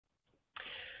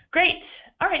Great.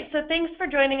 All right, so thanks for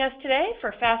joining us today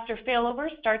for Faster Failover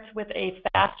starts with a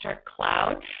faster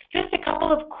cloud. Just a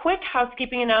couple of quick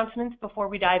housekeeping announcements before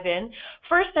we dive in.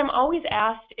 First, I'm always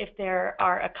asked if there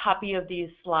are a copy of these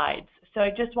slides. So I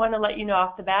just want to let you know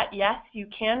off the bat, yes, you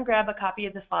can grab a copy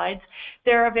of the slides.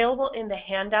 They're available in the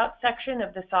handout section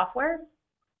of the software.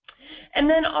 And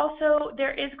then also,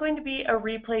 there is going to be a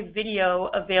replay video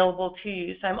available to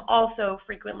you. So I'm also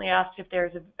frequently asked if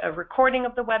there's a recording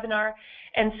of the webinar.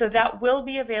 And so that will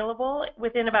be available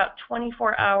within about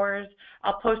 24 hours.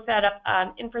 I'll post that up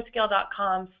on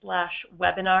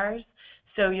infrascale.com/webinars.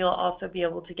 So you'll also be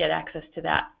able to get access to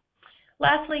that.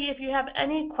 Lastly, if you have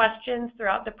any questions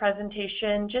throughout the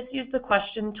presentation, just use the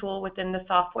question tool within the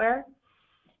software.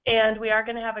 And we are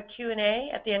going to have a Q&A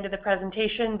at the end of the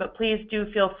presentation, but please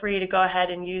do feel free to go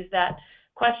ahead and use that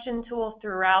question tool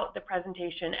throughout the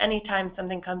presentation. Anytime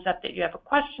something comes up that you have a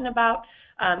question about,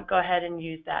 go ahead and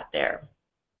use that there.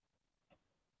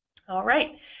 All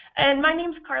right. And my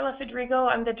name's Carla Federigo.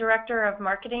 I'm the Director of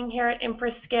Marketing here at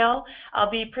Infrascale. I'll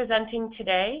be presenting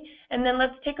today. And then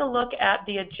let's take a look at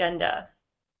the agenda.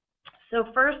 So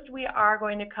first, we are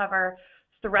going to cover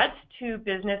threats to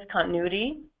business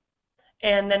continuity.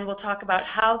 And then we'll talk about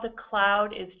how the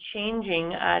cloud is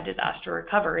changing disaster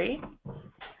recovery.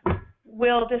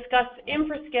 We'll discuss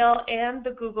Infrascale and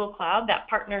the Google Cloud, that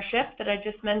partnership that I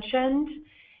just mentioned.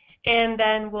 And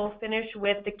then we'll finish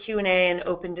with the Q&A and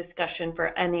open discussion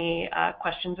for any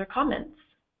questions or comments.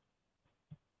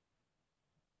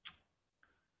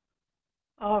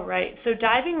 All right, so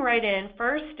diving right in,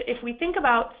 first, if we think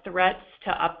about threats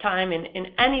to uptime in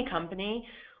any company,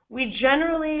 we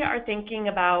generally are thinking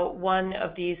about one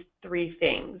of these three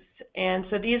things. And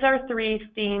so these are three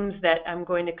themes that I'm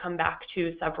going to come back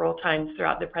to several times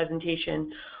throughout the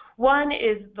presentation. One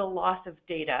is the loss of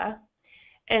data.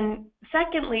 And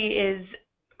secondly is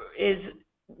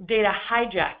data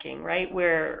hijacking, right,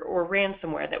 or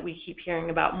ransomware that we keep hearing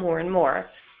about more and more.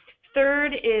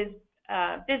 Third is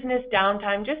business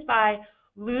downtime, just by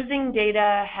losing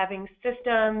data, having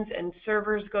systems and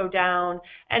servers go down,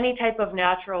 any type of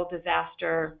natural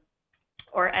disaster,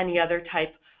 or any other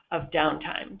type of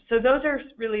downtime. So those are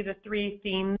really the three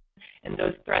themes and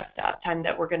those threats to uptime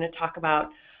that we're going to talk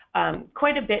about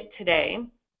quite a bit today.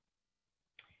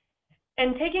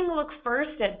 And taking a look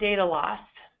first at data loss.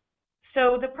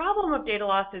 So the problem of data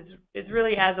loss is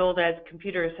really as old as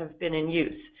computers have been in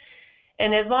use.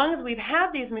 And as long as we've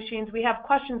had these machines, we have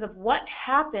questions of what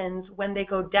happens when they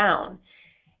go down.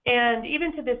 And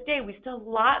even to this day, we still have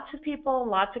lots of people,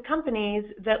 lots of companies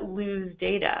that lose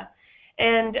data.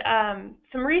 And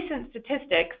some recent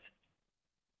statistics,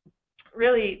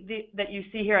 really, that you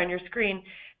see here on your screen,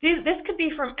 this could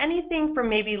be from anything from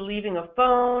maybe leaving a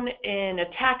phone in a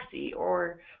taxi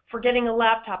or forgetting a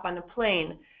laptop on a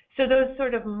plane. So those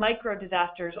sort of micro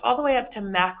disasters all the way up to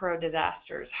macro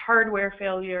disasters, hardware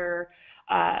failure,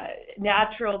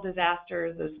 natural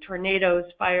disasters, those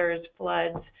tornadoes, fires,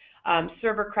 floods,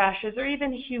 server crashes, or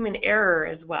even human error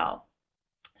as well.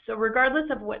 So regardless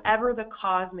of whatever the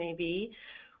cause may be,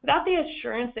 without the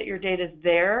assurance that your data is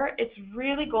there, it's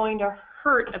really going to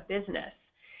hurt a business.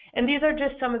 And these are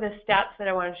just some of the stats that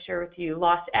I want to share with you.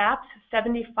 Lost apps,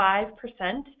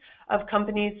 75% of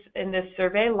companies in this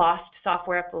survey lost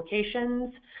software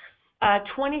applications.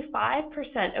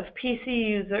 25% of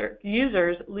PC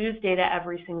users lose data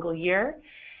every single year.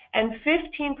 And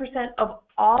 15% of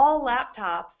all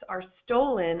laptops are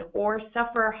stolen or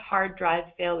suffer hard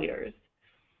drive failures.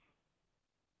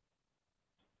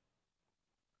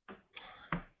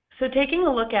 So taking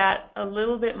a look at a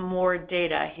little bit more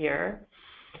data here,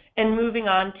 and moving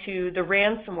on to the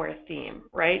ransomware theme,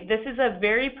 right? This is a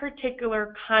very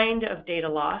particular kind of data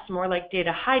loss, more like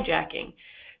data hijacking,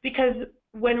 because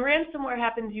when ransomware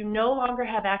happens, you no longer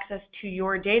have access to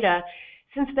your data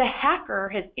since the hacker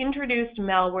has introduced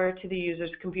malware to the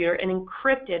user's computer and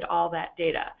encrypted all that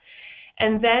data.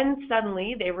 And then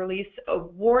suddenly they release a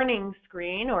warning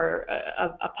screen or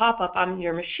a pop-up on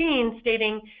your machine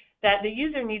stating that the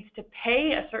user needs to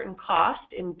pay a certain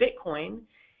cost in Bitcoin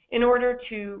in order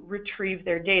to retrieve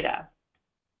their data.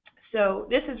 So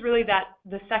this is really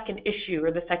the second issue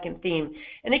or the second theme,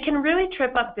 and it can really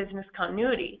trip up business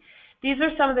continuity. These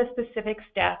are some of the specific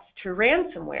stats to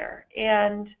ransomware,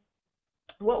 and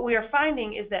what we are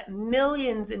finding is that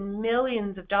millions and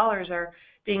millions of dollars are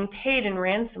being paid in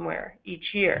ransomware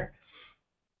each year.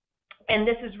 And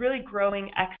this is really growing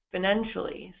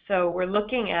exponentially. So we're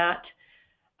looking at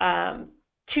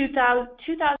 2000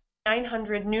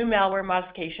 900 new malware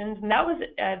modifications, and that was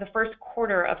the first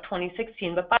quarter of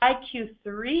 2016. But by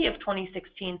Q3 of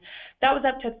 2016, that was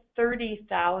up to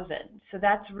 30,000. So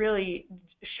that's really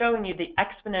showing you the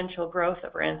exponential growth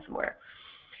of ransomware.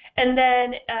 And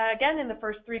then again, in the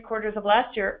first 3 quarters of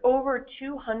last year, over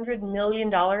 $200 million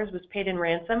was paid in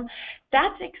ransom.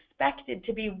 That's expected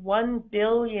to be $1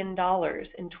 billion in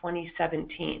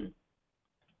 2017.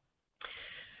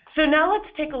 So now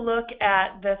let's take a look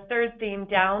at the third theme,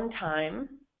 downtime.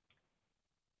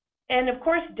 And of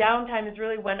course, downtime is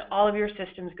really when all of your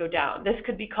systems go down. This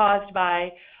could be caused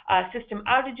by system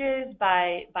outages,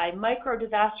 by micro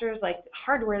disasters like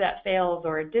hardware that fails,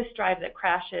 or a disk drive that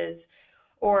crashes,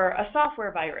 or a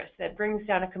software virus that brings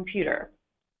down a computer.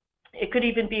 It could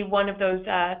even be one of those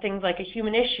things like a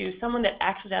human issue, someone that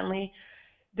accidentally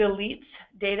deletes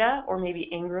data, or maybe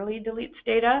angrily deletes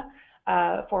data,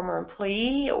 former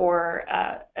employee, or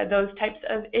those types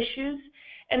of issues.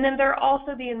 And then there are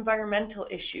also the environmental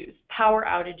issues, power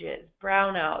outages,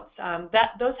 brownouts.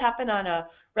 Those happen on a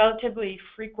relatively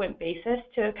frequent basis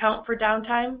to account for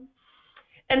downtime.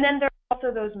 And then there are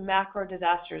also those macro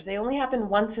disasters. They only happen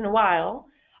once in a while.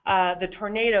 The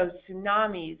tornadoes,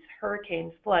 tsunamis,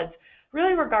 hurricanes, floods,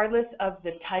 really regardless of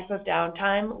the type of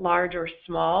downtime, large or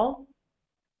small,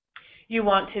 you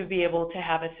want to be able to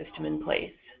have a system in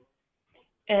place.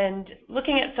 And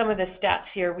looking at some of the stats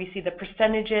here, we see the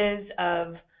percentages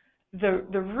of the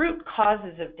root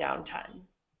causes of downtime.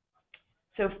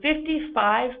 So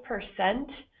 55%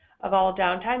 of all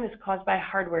downtime is caused by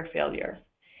hardware failure,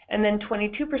 and then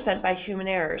 22% by human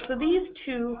error. So these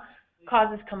two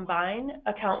causes combined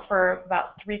account for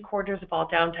about 3/4 of all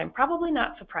downtime, probably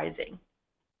not surprising.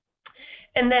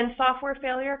 And then software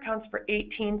failure accounts for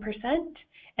 18%,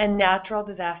 and natural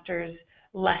disasters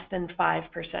less than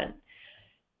 5%.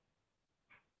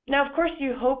 Now, of course,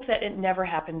 you hope that it never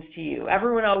happens to you.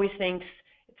 Everyone always thinks,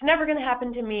 it's never going to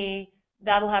happen to me,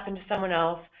 that'll happen to someone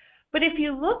else. But if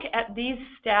you look at these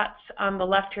stats on the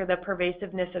left here, the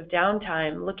pervasiveness of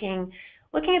downtime, looking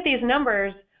at these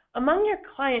numbers, among your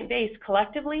client base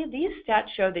collectively, these stats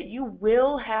show that you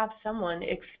will have someone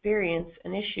experience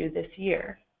an issue this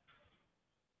year.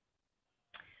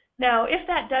 Now, if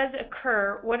that does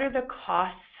occur, what are the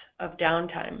costs of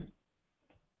downtime?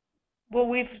 Well,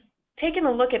 we've taken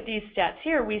a look at these stats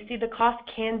here. We see the cost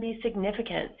can be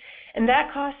significant, and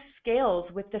that cost scales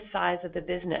with the size of the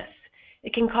business.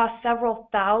 It can cost several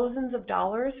thousands of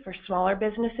dollars for smaller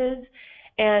businesses,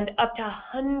 and up to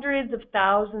hundreds of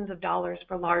thousands of dollars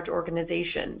for large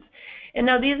organizations. And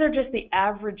now these are just the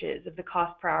averages of the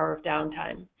cost per hour of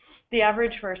downtime. The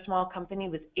average for a small company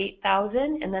was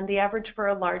 $8,000, and then the average for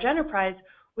a large enterprise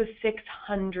was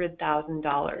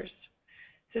 $600,000.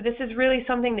 So this is really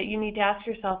something that you need to ask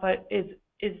yourself,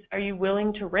 are you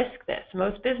willing to risk this?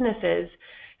 Most businesses,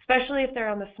 especially if they're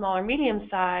on the small or medium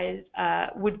size,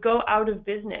 would go out of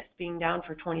business being down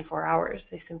for 24 hours.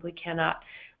 They simply cannot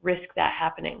risk that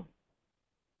happening.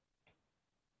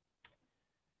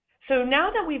 So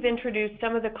now that we've introduced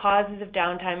some of the causes of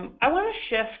downtime, I want to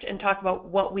shift and talk about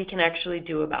what we can actually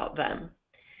do about them.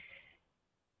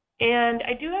 And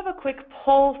I do have a quick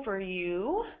poll for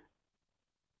you.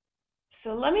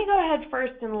 So let me go ahead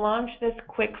first and launch this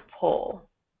quick poll.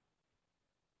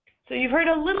 So you've heard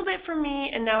a little bit from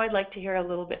me, and now I'd like to hear a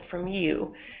little bit from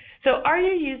you. So are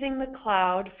you using the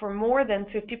cloud for more than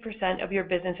 50% of your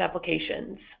business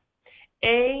applications?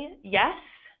 A, yes,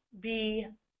 B,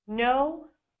 no,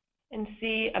 and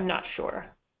C, I'm not sure.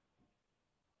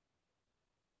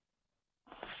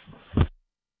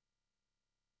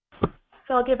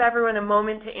 So I'll give everyone a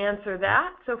moment to answer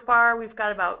that. So far, we've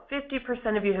got about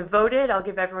 50% of you have voted. I'll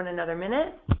give everyone another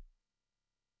minute.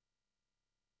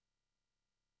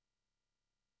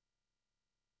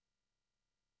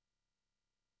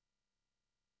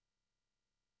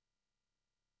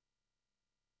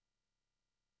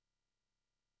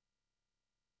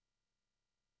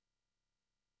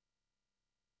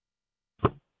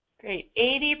 Great,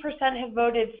 80% have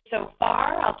voted so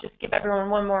far. I'll just give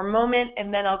everyone one more moment,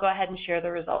 and then I'll go ahead and share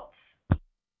the results.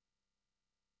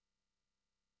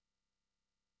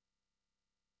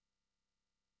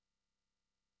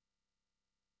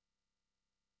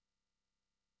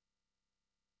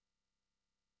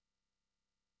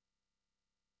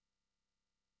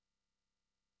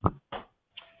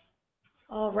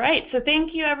 All right, so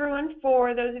thank you everyone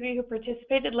for those of you who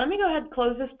participated. Let me go ahead and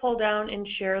close this poll down and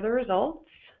share the results.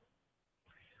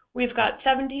 We've got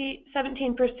 17%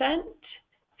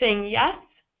 saying yes,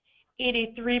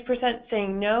 83%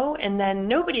 saying no, and then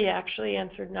nobody actually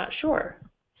answered not sure.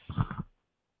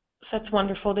 So that's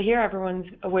wonderful to hear.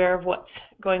 Everyone's aware of what's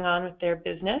going on with their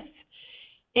business.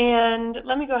 And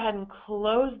let me go ahead and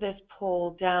close this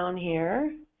poll down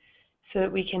here so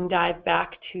that we can dive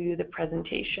back to the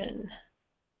presentation.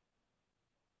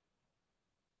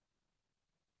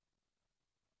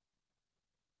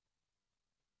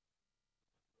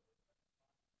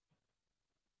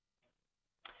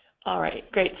 All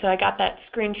right, great. So I got that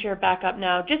screen share back up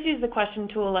now. Just use the question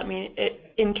tool.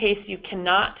 In case you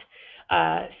cannot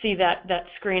see that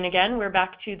screen again, we're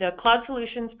back to the cloud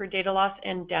solutions for data loss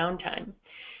and downtime.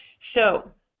 So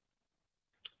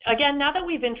again, now that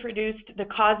we've introduced the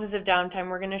causes of downtime,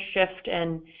 we're going to shift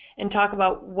and talk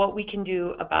about what we can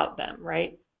do about them,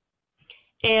 right?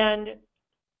 And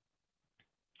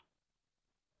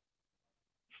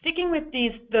sticking with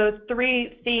those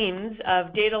three themes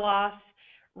of data loss,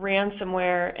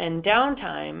 ransomware, and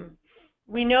downtime,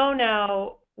 we know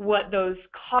now what those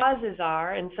causes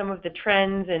are and some of the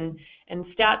trends and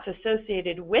stats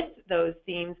associated with those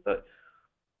themes, but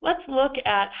let's look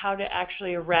at how to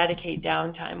actually eradicate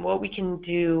downtime, what we can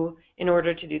do in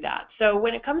order to do that. So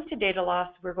when it comes to data loss,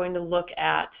 we're going to look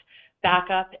at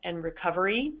backup and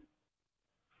recovery.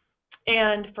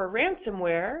 And for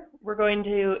ransomware, we're going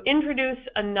to introduce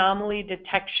anomaly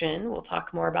detection. We'll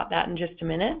talk more about that in just a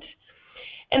minute.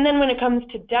 And then when it comes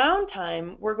to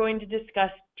downtime, we're going to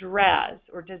discuss DRaaS,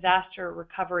 or disaster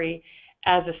recovery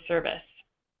as a service.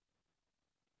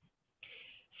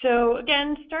 So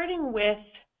again, starting with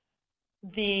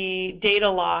the data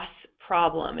loss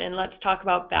problem, and let's talk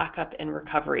about backup and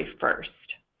recovery first.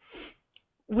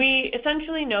 We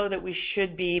essentially know that we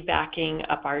should be backing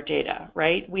up our data,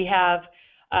 right? We have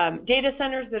data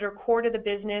centers that are core to the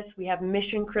business. We have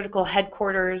mission critical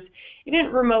headquarters,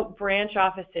 even remote branch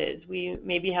offices. We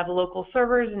maybe have local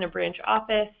servers in a branch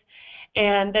office,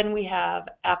 and then we have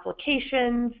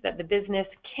applications that the business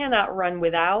cannot run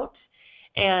without,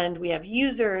 and we have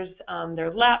users,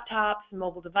 their laptops,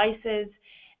 mobile devices,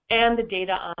 and the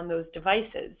data on those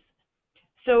devices.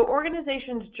 So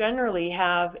organizations generally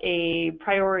have a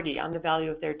priority on the value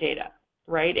of their data,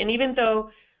 right? And even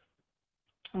though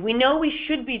we know we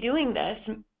should be doing this,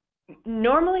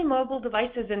 normally mobile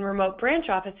devices in remote branch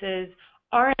offices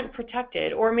aren't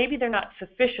protected, or maybe they're not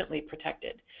sufficiently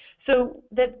protected. So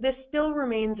this still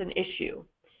remains an issue.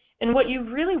 And what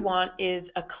you really want is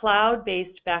a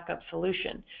cloud-based backup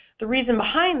solution. The reason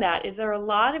behind that is there are a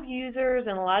lot of users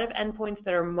and a lot of endpoints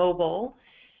that are mobile.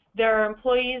 There are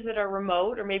employees that are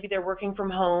remote, or maybe they're working from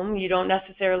home. You don't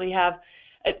necessarily have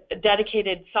a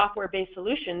dedicated software-based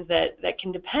solutions that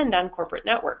can depend on corporate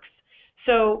networks.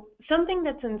 So something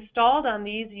that's installed on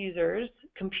these users'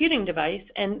 computing device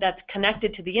and that's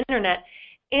connected to the internet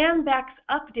and backs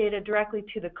up data directly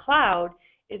to the cloud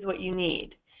is what you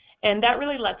need. And that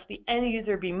really lets the end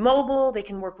user be mobile. They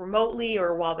can work remotely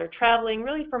or while they're traveling,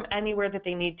 really from anywhere that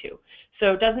they need to.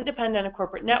 So it doesn't depend on a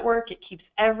corporate network. It keeps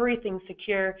everything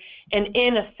secure and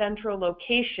in a central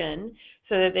location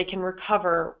so that they can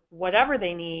recover whatever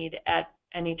they need at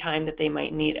any time that they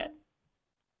might need it.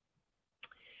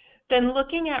 Then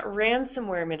looking at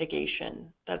ransomware mitigation,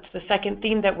 that's the second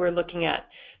theme that we're looking at.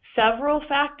 Several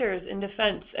factors in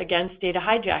defense against data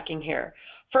hijacking here.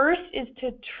 First is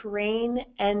to train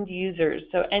end users,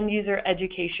 so end user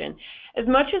education. As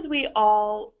much as we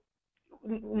all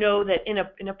know that in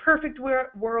a perfect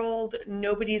world,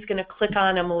 nobody's going to click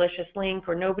on a malicious link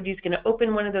or nobody's going to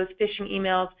open one of those phishing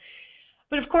emails.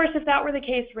 But of course, if that were the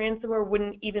case, ransomware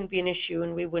wouldn't even be an issue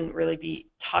and we wouldn't really be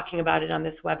talking about it on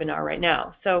this webinar right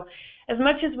now. So as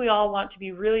much as we all want to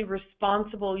be really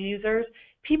responsible users,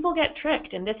 people get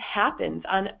tricked, and this happens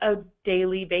on a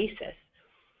daily basis.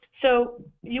 So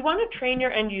you want to train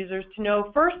your end users to know,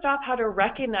 first off, how to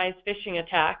recognize phishing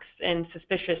attacks and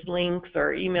suspicious links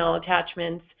or email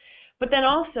attachments. But then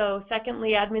also,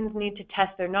 secondly, admins need to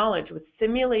test their knowledge with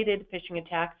simulated phishing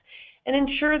attacks and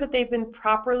ensure that they've been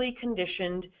properly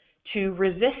conditioned to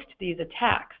resist these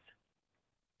attacks.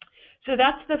 So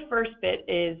that's the first bit,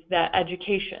 is that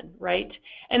education, right?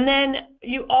 And then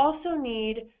you also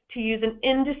need to use an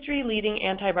industry-leading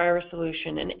antivirus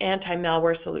solution, an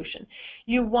anti-malware solution.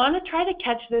 You want to try to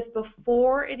catch this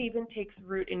before it even takes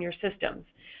root in your systems.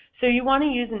 So you want to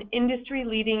use an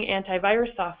industry-leading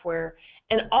antivirus software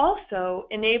and also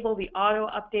enable the auto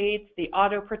updates, the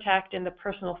auto protect, and the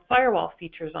personal firewall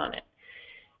features on it.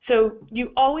 So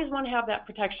you always want to have that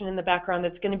protection in the background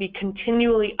that's going to be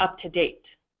continually up to date.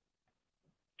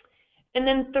 And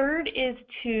then third is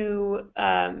to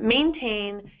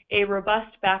maintain a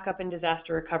robust backup and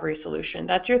disaster recovery solution.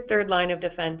 That's your third line of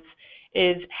defense,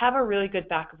 is have a really good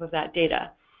backup of that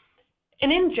data.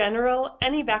 And in general,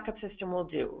 any backup system will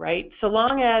do, right? So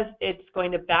long as it's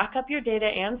going to back up your data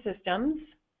and systems,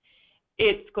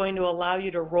 it's going to allow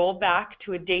you to roll back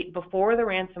to a date before the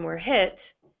ransomware hit,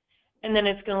 and then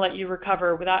it's going to let you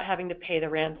recover without having to pay the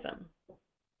ransom.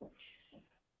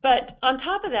 But on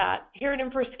top of that, here at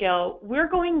Infrascale, we're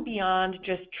going beyond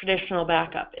just traditional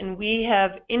backup, and we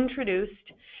have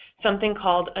introduced something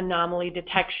called anomaly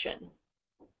detection.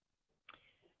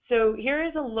 So here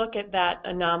is a look at that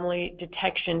anomaly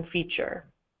detection feature.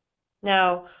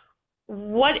 Now,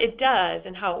 what it does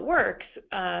and how it works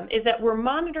is that we're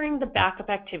monitoring the backup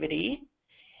activity,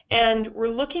 and we're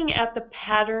looking at the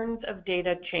patterns of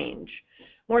data change.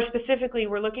 More specifically,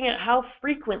 we're looking at how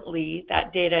frequently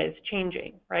that data is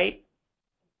changing, right?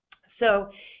 So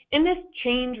in this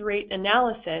change rate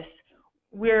analysis,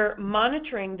 we're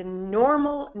monitoring the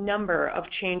normal number of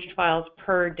changed files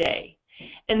per day.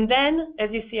 And then, as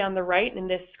you see on the right in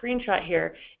this screenshot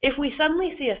here, if we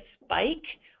suddenly see a spike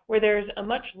where there's a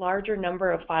much larger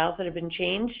number of files that have been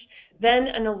changed, then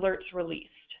an alert's released.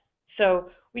 So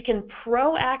we can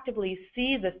proactively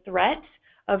see the threat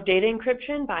of data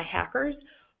encryption by hackers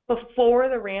before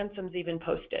the ransom's even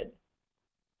posted.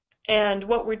 And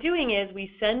what we're doing is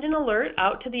we send an alert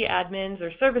out to the admins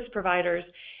or service providers,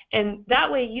 and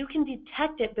that way you can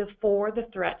detect it before the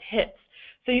threat hits.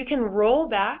 So you can roll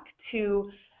back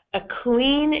to a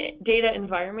clean data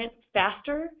environment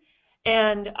faster,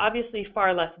 and obviously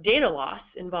far less data loss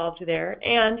involved there,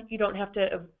 and you don't have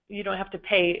to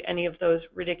pay any of those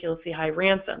ridiculously high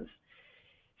ransoms.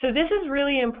 So this is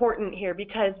really important here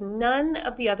because none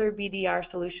of the other BDR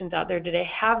solutions out there today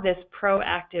have this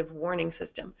proactive warning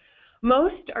system.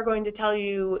 Most are going to tell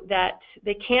you that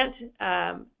they can't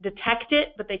detect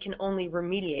it, but they can only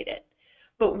remediate it.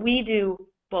 But we do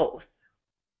both.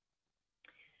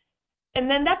 And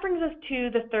then that brings us to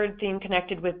the third theme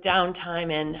connected with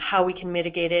downtime and how we can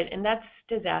mitigate it, and that's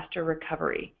disaster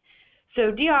recovery.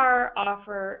 So DR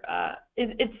offer,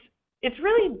 it's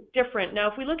really different.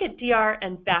 Now, if we look at DR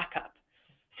and backup,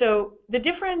 so the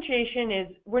differentiation is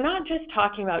we're not just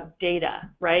talking about data,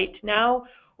 right? Now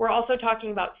we're also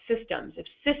talking about systems. If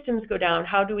systems go down,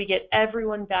 how do we get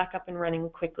everyone back up and running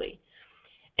quickly?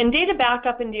 And data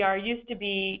backup in DR used to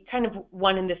be kind of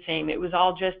one and the same. It was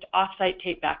all just offsite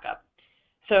tape backup.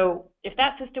 So if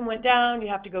that system went down, you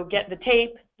have to go get the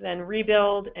tape, then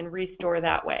rebuild and restore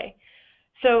that way.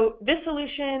 So this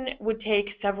solution would take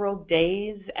several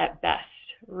days at best,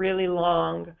 really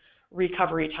long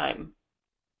recovery time.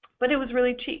 But it was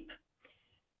really cheap.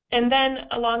 And then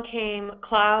along came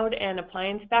cloud and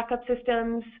appliance backup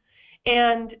systems,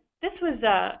 and this was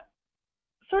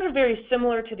sort of very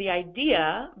similar to the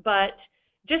idea, but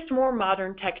just more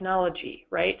modern technology,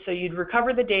 right? So you'd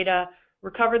recover the data,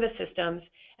 recover the systems,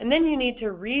 and then you need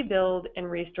to rebuild and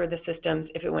restore the systems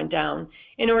if it went down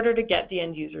in order to get the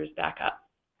end users back up.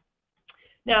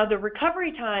 Now, the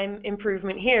recovery time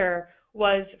improvement here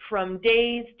was from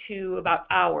days to about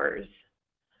hours.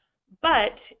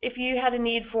 But if you had a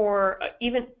need for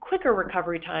even quicker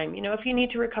recovery time, if you need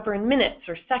to recover in minutes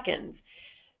or seconds,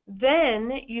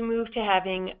 then you move to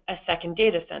having a second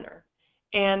data center.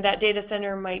 And that data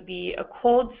center might be a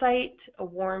cold site, a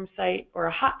warm site, or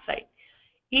a hot site,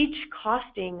 each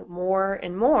costing more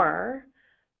and more,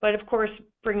 but of course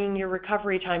bringing your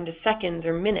recovery time to seconds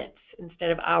or minutes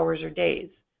instead of hours or days.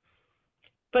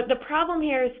 But the problem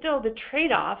here is still the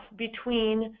trade-off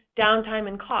between downtime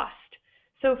and cost.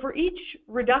 So for each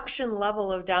reduction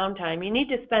level of downtime, you need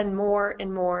to spend more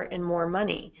and more and more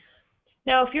money.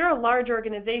 Now, if you're a large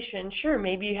organization, sure,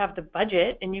 maybe you have the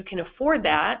budget and you can afford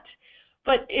that.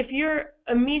 But if you're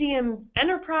a medium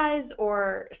enterprise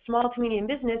or small to medium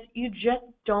business, you just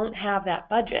don't have that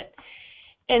budget.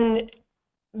 And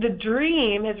the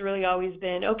dream has really always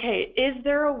been, okay, is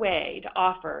there a way to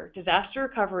offer disaster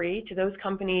recovery to those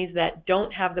companies that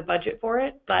don't have the budget for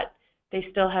it, but they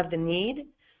still have the need?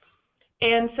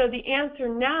 And so the answer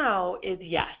now is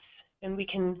yes, and we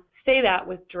can say that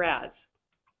with DRAS.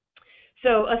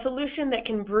 So a solution that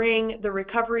can bring the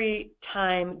recovery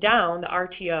time down, the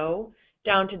RTO,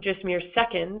 down to just mere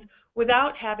seconds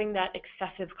without having that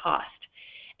excessive cost.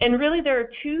 And really there are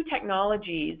two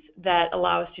technologies that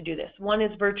allow us to do this. One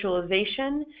is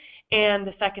virtualization, and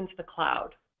the second is the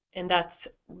cloud. And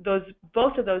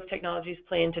both of those technologies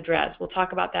play into DRAS. We'll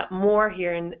talk about that more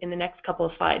here in the next couple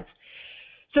of slides.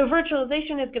 So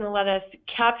virtualization is going to let us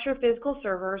capture physical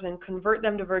servers and convert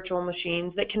them to virtual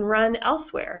machines that can run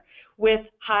elsewhere with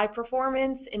high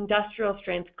performance, industrial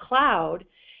strength cloud,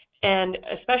 and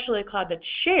especially a cloud that's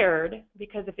shared,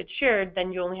 because if it's shared,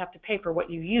 then you only have to pay for what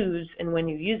you use and when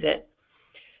you use it.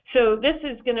 So this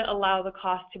is going to allow the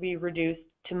cost to be reduced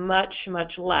to much,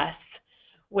 much less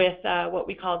with what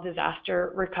we call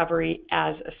disaster recovery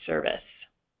as a service.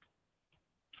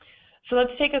 So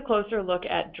let's take a closer look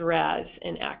at DRAS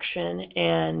in action,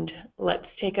 and let's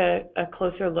take a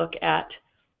closer look at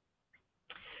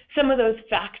some of those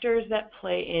factors that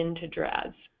play into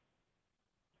DRAS.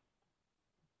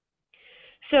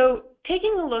 So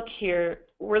taking a look here,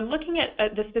 we're looking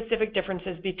at the specific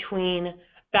differences between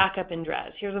backup and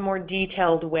DRAS. Here's a more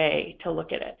detailed way to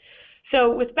look at it.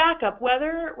 So with backup,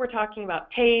 whether we're talking about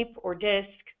tape or disk,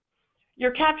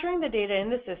 you're capturing the data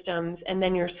in the systems, and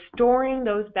then you're storing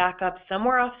those backups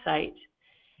somewhere off-site.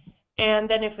 And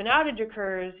then if an outage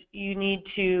occurs, you need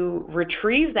to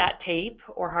retrieve that tape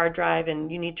or hard drive,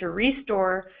 and you need to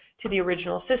restore to the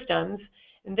original systems.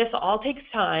 And this all takes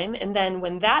time, and then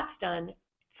when that's done,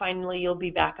 finally you'll be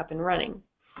back up and running.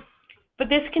 But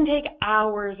this can take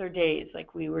hours or days,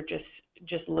 like we were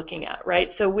just looking at, right?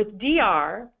 So with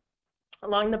DR,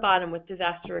 along the bottom with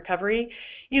disaster recovery,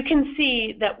 you can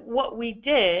see that what we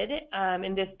did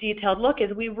in this detailed look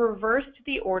is we reversed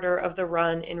the order of the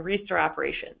run and restore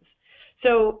operations.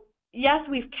 So yes,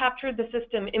 we've captured the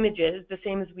system images the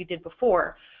same as we did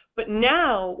before, but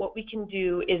now what we can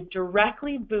do is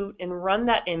directly boot and run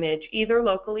that image either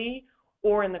locally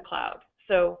or in the cloud.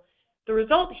 So the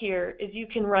result here is you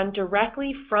can run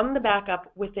directly from the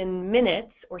backup within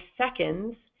minutes or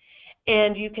seconds,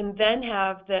 and you can then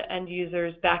have the end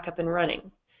users back up and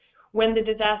running. When the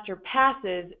disaster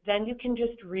passes, then you can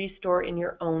just restore in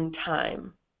your own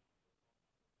time.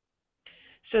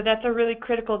 So that's a really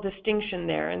critical distinction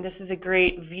there, and this is a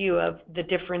great view of the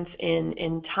difference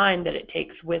in time that it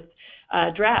takes with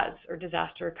DRAS, or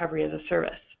Disaster Recovery as a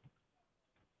Service.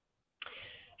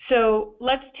 So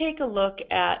let's take a look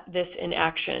at this in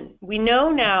action. We know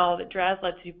now that DRAS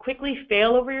lets you quickly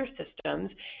fail over your systems,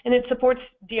 and it supports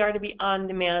DR to be on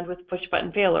demand with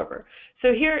push-button failover.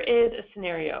 So here is a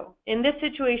scenario. In this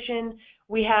situation,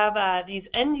 we have these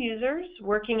end users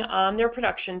working on their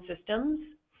production systems,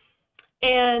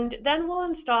 and then we'll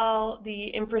install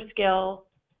the Infrascale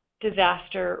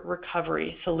Disaster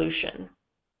Recovery solution.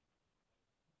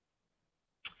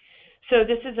 So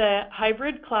this is a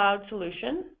hybrid cloud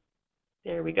solution.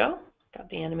 There we go, got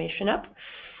the animation up.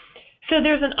 So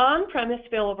there's an on-premise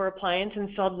failover appliance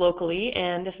installed locally,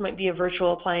 and this might be a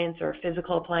virtual appliance or a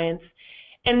physical appliance,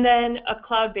 and then a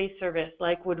cloud-based service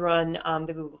like would run on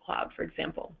the Google Cloud, for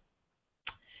example.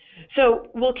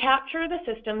 So we'll capture the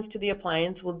systems to the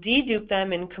appliance, we'll dedupe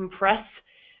them and compress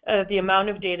the amount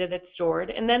of data that's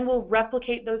stored, and then we'll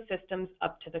replicate those systems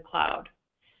up to the cloud.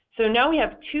 So now we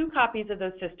have two copies of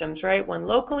those systems, right? One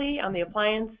locally on the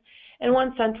appliance and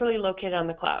one centrally located on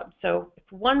the cloud. So if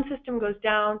one system goes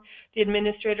down, the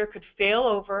administrator could fail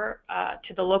over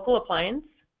to the local appliance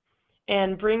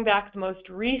and bring back the most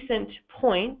recent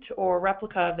point or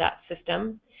replica of that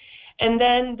system. And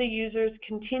then the users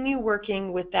continue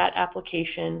working with that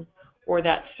application or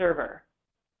that server.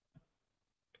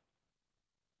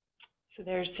 So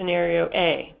there's scenario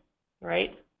A,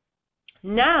 right?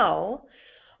 Now,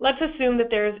 let's assume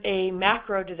that there's a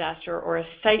macro disaster or a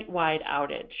site-wide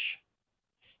outage.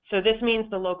 So this means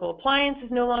the local appliance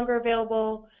is no longer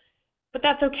available, but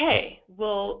that's okay.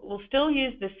 We'll still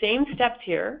use the same steps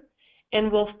here,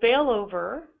 and we'll fail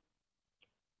over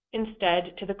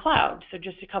instead to the cloud. So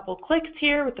just a couple clicks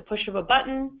here with the push of a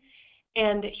button,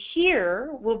 and here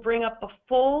we'll bring up a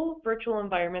full virtual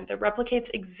environment that replicates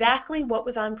exactly what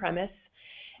was on premise,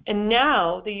 and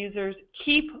now the users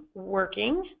keep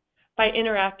working by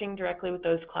interacting directly with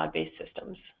those cloud-based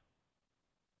systems.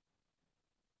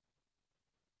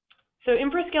 So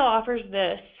Infrascale offers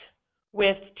this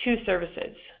with two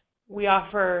services. We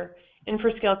offer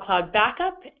Infrascale Cloud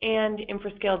Backup and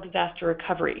Infrascale Disaster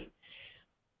Recovery.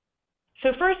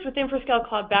 So first, with Infrascale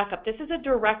Cloud Backup, this is a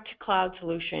direct cloud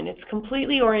solution. It's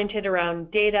completely oriented around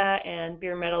data and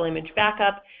bare metal image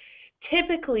backup,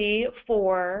 typically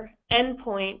for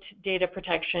endpoint data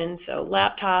protection, so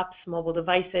laptops, mobile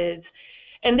devices.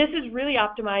 And this is really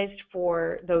optimized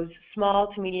for those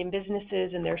small to medium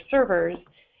businesses and their servers,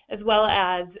 as well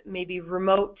as maybe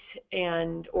remote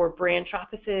and or branch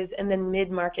offices, and then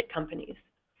mid-market companies.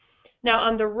 Now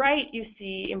on the right, you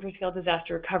see Infrascale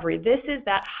Disaster Recovery. This is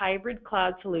that hybrid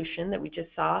cloud solution that we just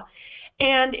saw,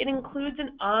 and it includes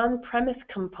an on-premise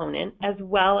component as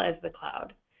well as the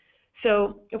cloud.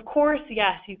 So of course,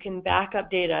 yes, you can back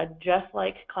up data just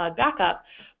like cloud backup,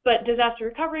 but disaster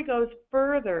recovery goes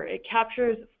further. It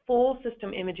captures full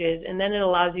system images, and then it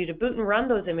allows you to boot and run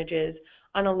those images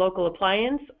on a local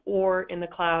appliance or in the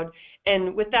cloud.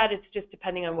 And with that, it's just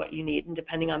depending on what you need and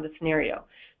depending on the scenario.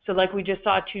 So like we just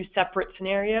saw two separate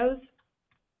scenarios.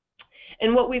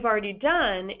 And what we've already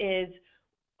done is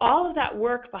all of that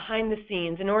work behind the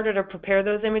scenes in order to prepare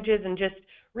those images and just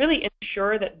really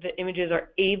ensure that the images are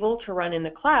able to run in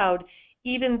the cloud,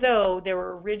 even though they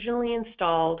were originally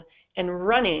installed and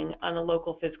running on a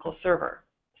local physical server.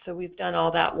 So we've done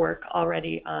all that work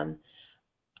already on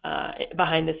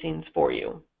behind the scenes for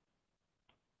you.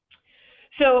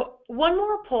 So one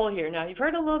more poll here. Now, you've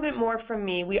heard a little bit more from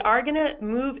me. We are going to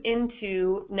move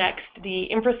into next the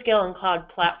Infrascale and Cloud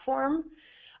Platform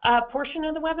portion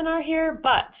of the webinar here,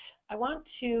 but I want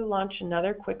to launch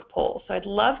another quick poll. So I'd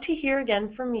love to hear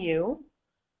again from you.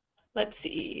 Let's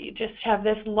see, just have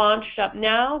this launched up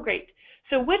now. Great.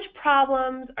 So which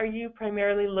problems are you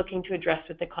primarily looking to address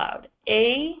with the cloud?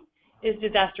 A is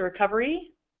disaster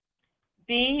recovery,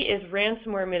 B is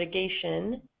ransomware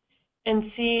mitigation,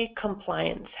 and C,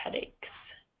 compliance headaches.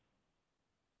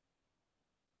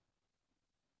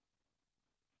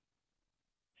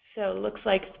 So it looks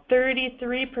like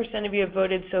 33% of you have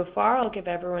voted so far. I'll give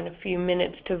everyone a few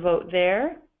minutes to vote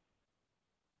there.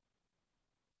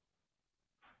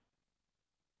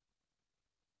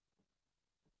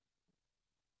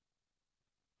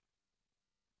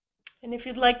 And if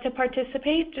you'd like to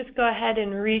participate, just go ahead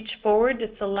and reach forward to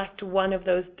select one of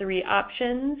those three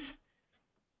options.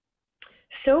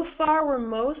 So far, we're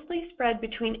mostly spread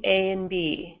between A and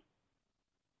B.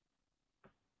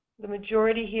 The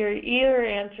majority here either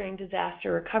answering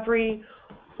disaster recovery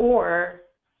or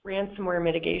ransomware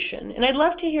mitigation. And I'd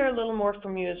love to hear a little more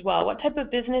from you as well. What type of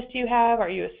business do you have? Are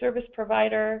you a service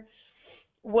provider?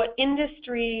 What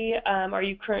industry are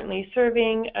you currently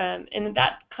serving? And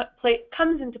that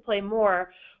comes into play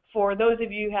more for those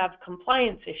of you who have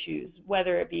compliance issues,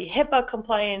 whether it be HIPAA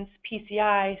compliance,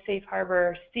 PCI, Safe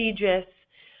Harbor, CGIS,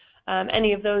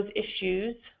 any of those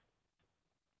issues.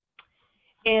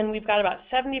 And we've got about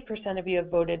 70% of you have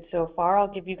voted so far.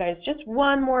 I'll give you guys just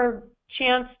one more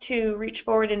chance to reach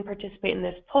forward and participate in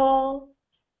this poll.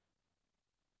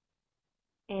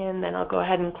 And then I'll go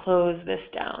ahead and close this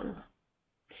down.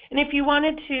 And if you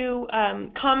wanted to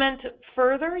comment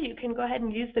further, you can go ahead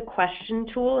and use the question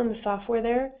tool in the software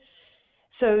there.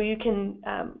 So you can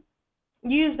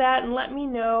use that and let me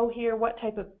know here what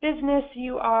type of business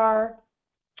you are,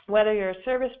 whether you're a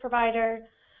service provider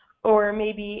or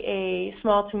maybe a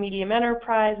small to medium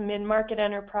enterprise, mid-market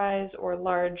enterprise, or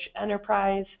large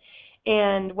enterprise,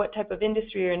 and what type of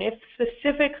industry you're in. If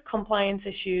specific compliance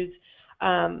issues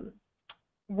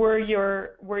were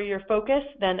your focus,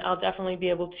 then I'll definitely be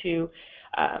able to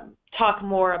talk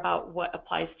more about what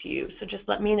applies to you. So just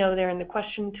let me know there in the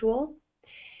question tool.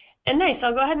 And nice,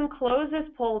 I'll go ahead and close this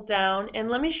poll down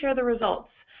and let me share the results.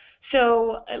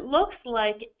 So it looks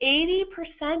like 80%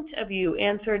 of you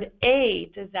answered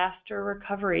A, disaster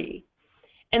recovery,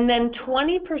 and then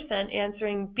 20%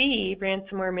 answering B,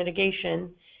 ransomware mitigation.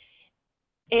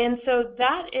 And so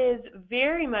that is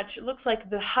very much, it looks like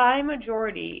the high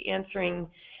majority answering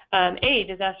A,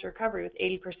 disaster recovery with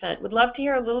 80%. Would love to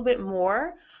hear a little bit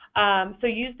more. So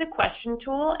use the question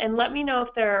tool and let me know if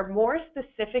there are more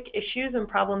specific issues and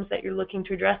problems that you're looking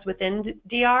to address within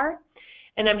DR,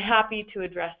 and I'm happy to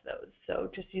address those. So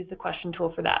just use the question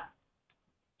tool for that.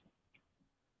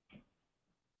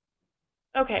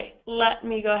 Okay, let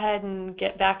me go ahead and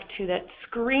get back to that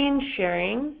screen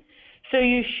sharing. So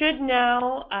you should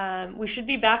now, we should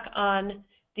be back on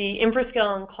the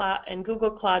Infrascale and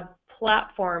Google Cloud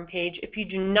Platform page. If you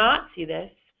do not see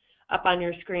this up on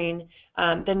your screen,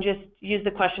 then just use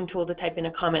the question tool to type in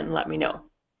a comment and let me know.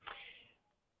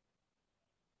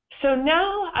 So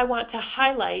now I want to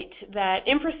highlight that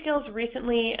Infrascale's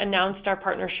recently announced our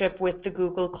partnership with the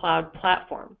Google Cloud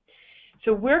Platform.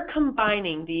 So we're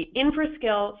combining the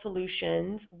Infrascale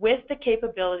solutions with the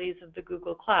capabilities of the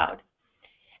Google Cloud.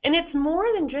 And it's more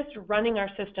than just running our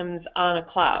systems on a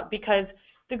cloud, because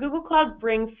the Google Cloud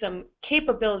brings some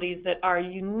capabilities that are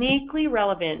uniquely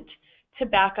relevant to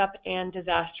backup and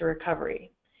disaster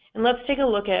recovery. And let's take a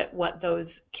look at what those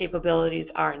capabilities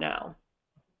are now.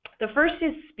 The first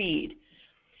is speed.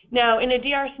 Now, in a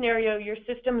DR scenario, your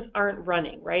systems aren't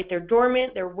running, right? They're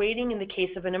dormant, they're waiting in the case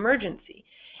of an emergency.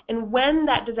 And when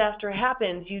that disaster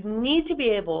happens, you need to be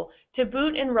able to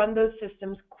boot and run those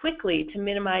systems quickly to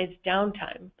minimize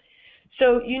downtime.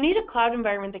 So you need a cloud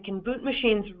environment that can boot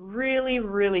machines really,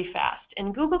 really fast.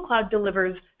 And Google Cloud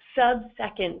delivers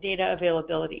sub-second data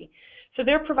availability. So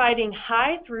they're providing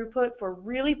high throughput for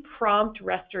really prompt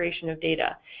restoration of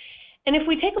data. And if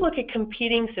we take a look at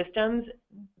competing systems,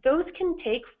 those can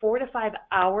take 4 to 5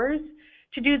 hours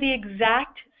to do the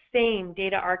exact same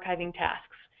data archiving tasks.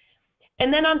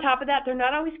 And then on top of that, they're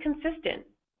not always consistent.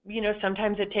 You know,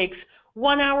 sometimes it takes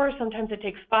 1 hour, sometimes it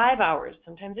takes 5 hours,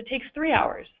 sometimes it takes 3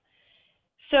 hours.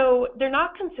 So they're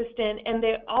not consistent, and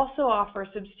they also offer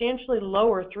substantially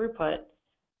lower throughput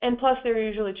and plus they're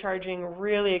usually charging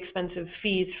really expensive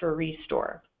fees for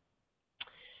restore.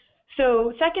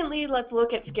 So secondly, let's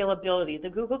look at scalability. The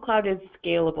Google Cloud is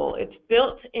scalable. It's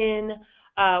built in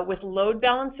with load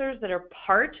balancers that are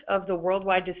part of the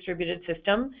worldwide distributed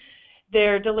system.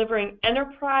 They're delivering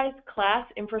enterprise-class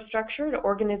infrastructure to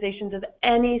organizations of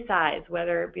any size,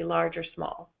 whether it be large or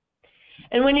small.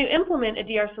 And when you implement a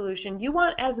DR solution, you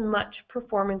want as much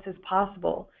performance as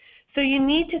possible. So you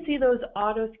need to see those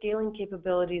auto-scaling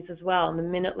capabilities as well in the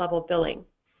minute-level billing.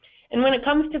 And when it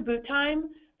comes to boot time,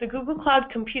 the Google Cloud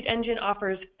Compute Engine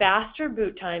offers faster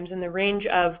boot times in the range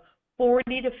of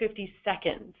 40 to 50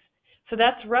 seconds. So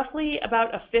that's roughly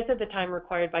about a fifth of the time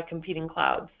required by competing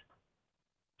clouds.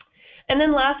 And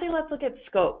then lastly, let's look at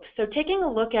scope. So taking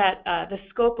a look at the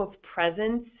scope of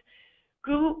presence,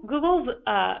 Google's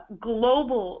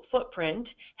global footprint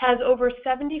has over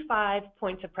 75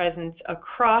 points of presence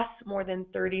across more than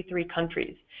 33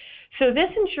 countries. So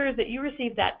this ensures that you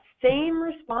receive that same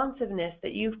responsiveness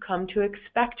that you've come to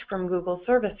expect from Google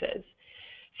services.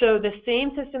 So the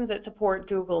same systems that support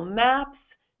Google Maps,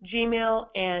 Gmail,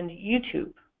 and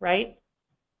YouTube, right?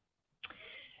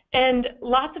 And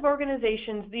lots of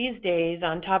organizations these days,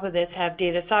 on top of this, have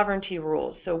data sovereignty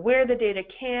rules. So where the data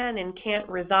can and can't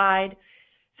reside.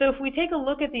 So if we take a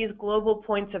look at these global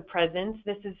points of presence,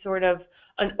 this is sort of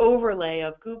an overlay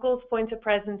of Google's points of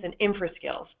presence and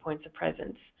Infrascale's points of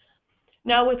presence.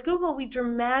 Now with Google, we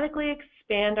dramatically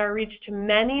expand our reach to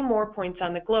many more points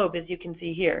on the globe, as you can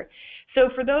see here. So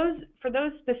for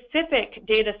those specific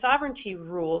data sovereignty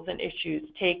rules and issues,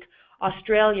 take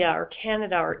Australia or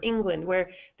Canada or England,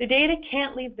 where the data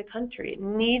can't leave the country. It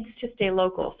needs to stay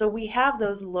local. So we have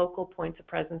those local points of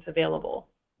presence available.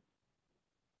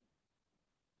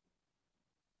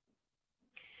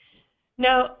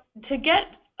 Now, to get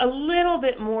a little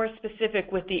bit more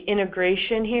specific with the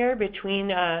integration here between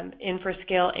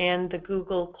Infrascale and the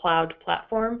Google Cloud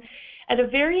Platform, at a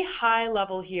very high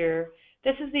level here,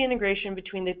 this is the integration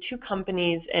between the two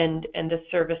companies and the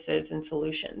services and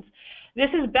solutions. This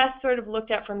is best sort of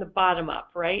looked at from the bottom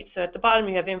up, right? So at the bottom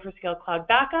you have Infrascale Cloud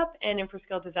Backup and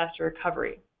Infrascale Disaster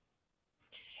Recovery.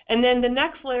 And then the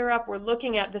next layer up, we're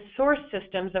looking at the source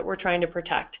systems that we're trying to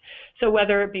protect. So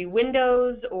whether it be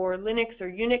Windows or Linux or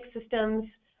Unix systems,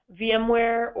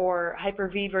 VMware or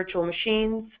Hyper-V virtual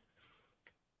machines.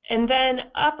 And then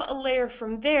up a layer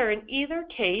from there, in either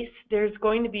case, there's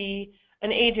going to be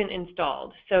an agent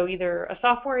installed. So either a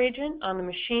software agent on the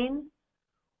machine,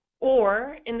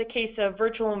 or in the case of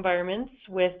virtual environments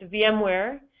with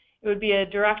VMware, it would be a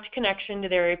direct connection to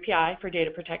their API for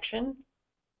data protection.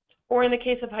 Or in the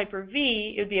case of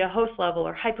Hyper-V, it would be a host level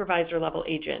or hypervisor level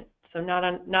agent, so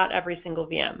not every single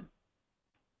VM.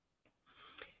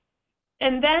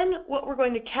 And then what we're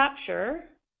going to capture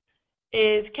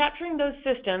is capturing those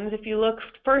systems. If you look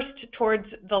first towards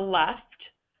the left,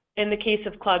 in the case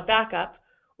of Cloud Backup,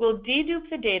 we'll dedupe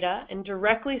the data and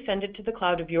directly send it to the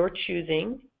cloud of your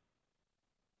choosing.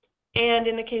 And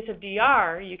in the case of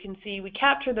DR, you can see we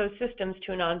capture those systems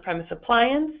to an on-premise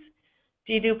appliance,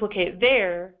 deduplicate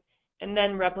there, and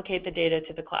then replicate the data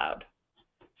to the cloud.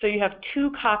 So you have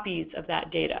two copies of that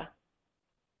data.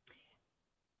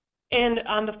 And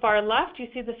on the far left, you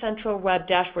see the central web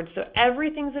dashboard. So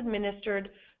everything's administered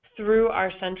through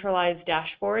our centralized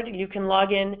dashboard. You can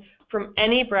log in from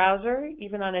any browser,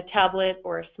 even on a tablet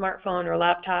or a smartphone or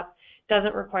laptop.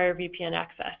 Doesn't require VPN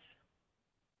access.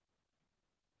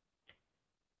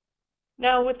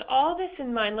 Now, with all this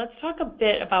in mind, let's talk a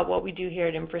bit about what we do here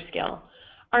at Infrascale.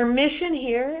 Our mission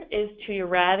here is to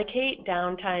eradicate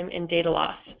downtime and data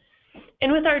loss.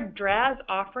 And with our DRaaS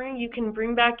offering, you can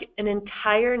bring back an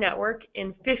entire network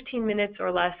in 15 minutes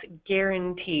or less,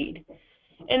 guaranteed.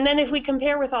 And then if we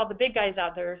compare with all the big guys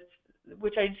out there,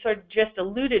 which I sort of just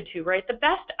alluded to, right? The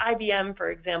best IBM,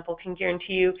 for example, can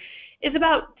guarantee you is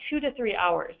about 2 to 3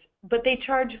 hours, but they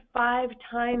charge 5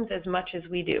 times as much as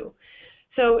we do.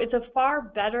 So it's a far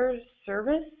better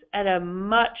service at a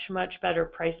much, much better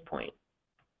price point.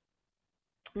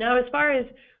 Now, as far as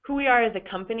who we are as a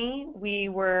company, we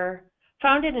were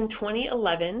founded in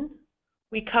 2011.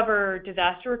 We cover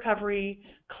disaster recovery,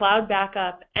 cloud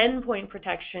backup, endpoint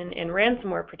protection, and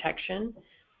ransomware protection.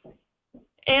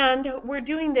 And we're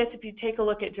doing this, if you take a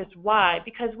look at just why,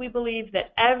 because we believe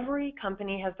that every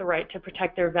company has the right to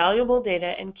protect their valuable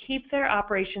data and keep their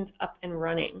operations up and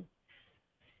running.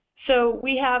 So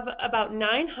we have about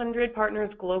 900 partners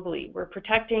globally. We're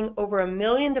protecting over 1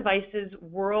 million devices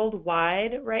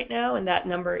worldwide right now, and that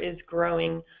number is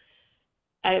growing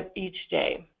each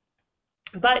day.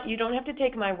 But you don't have to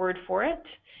take my word for it.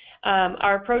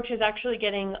 Our approach is actually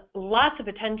getting lots of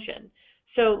attention.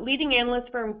 So leading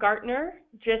analyst firm Gartner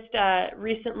just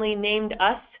recently named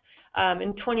us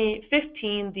in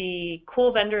 2015 the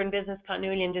cool vendor in business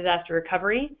continuity and disaster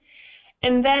recovery.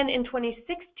 And then in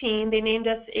 2016, they named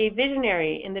us a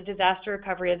visionary in the Disaster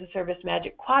Recovery as a Service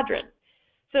Magic Quadrant.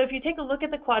 So if you take a look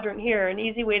at the quadrant here, an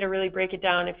easy way to really break it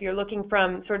down, if you're looking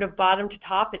from sort of bottom to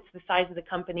top, it's the size of the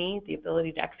company, the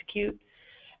ability to execute.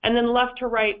 And then left to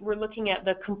right, we're looking at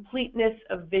the completeness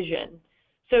of vision.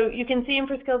 So you can see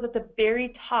Infrascale is at the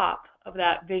very top of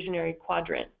that visionary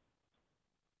quadrant.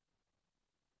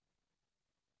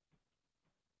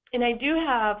 And I do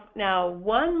have now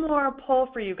one more poll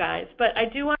for you guys, but I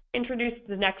do want to introduce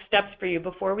the next steps for you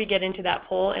before we get into that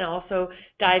poll and also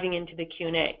diving into the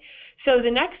Q&A. So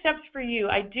the next steps for you,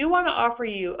 I do want to offer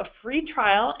you a free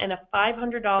trial and a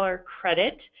 $500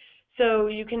 credit so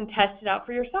you can test it out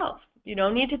for yourself. You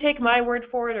don't need to take my word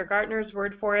for it or Gartner's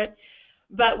word for it,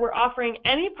 but we're offering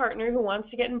any partner who wants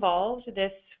to get involved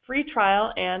this free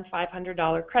trial and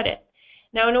 $500 credit.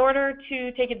 Now, in order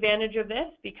to take advantage of this,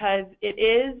 because it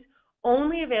is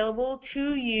only available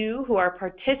to you who are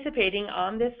participating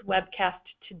on this webcast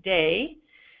today,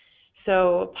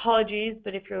 so apologies,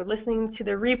 but if you're listening to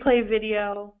the replay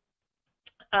video,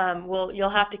 you'll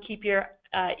have to keep your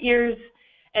ears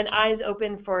and eyes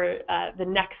open for the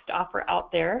next offer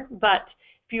out there. But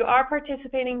if you are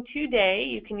participating today,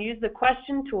 you can use the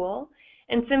question tool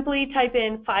and simply type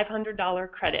in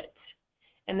 $500 credit.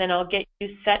 And then I'll get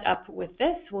you set up with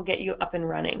this. We'll get you up and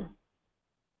running.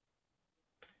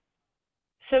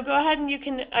 So go ahead and you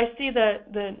can, I see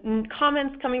the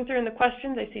comments coming through in the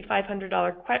questions. I see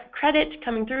 $500 credit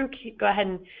coming through. Go ahead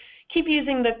and keep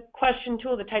using the question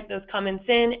tool to type those comments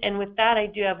in. And with that, I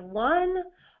do have one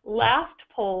last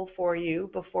poll for you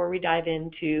before we dive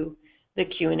into the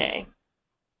Q&A.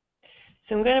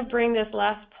 So I'm going to bring this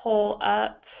last poll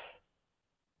up.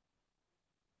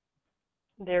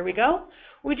 There we go.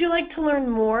 Would you like to learn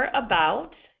more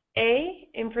about A,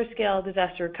 Infrascale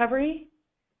Disaster Recovery,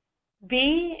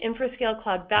 B, Infrascale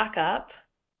Cloud Backup,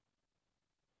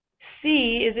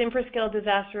 C is Infrascale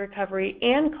Disaster Recovery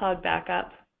and Cloud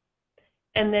Backup,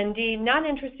 and then D, not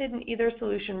interested in either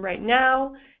solution right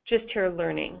now, just here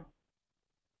learning.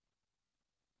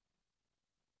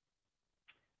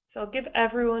 So I'll give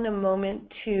everyone a moment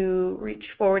to reach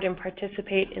forward and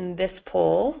participate in this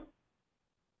poll.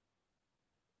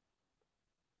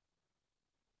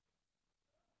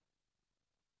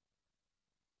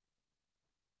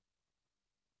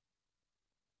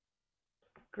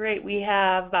 Great, we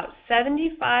have about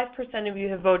 75% of you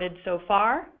have voted so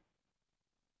far.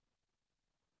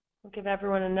 We'll give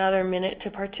everyone another minute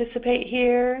to participate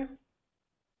here.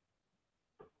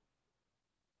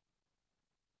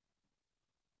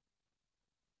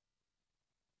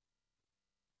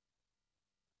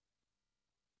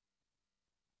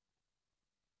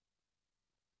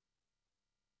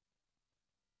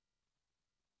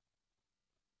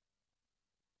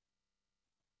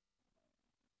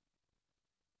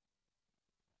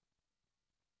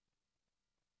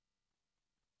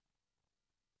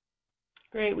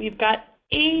 Great, we've got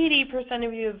 80%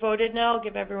 of you have voted now. I'll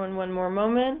give everyone one more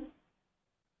moment.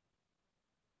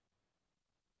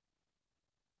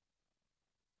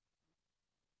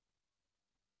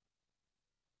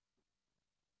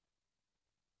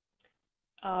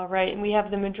 All right, and we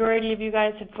have the majority of you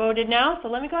guys have voted now, so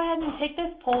let me go ahead and take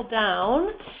this poll down.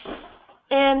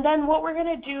 And then what we're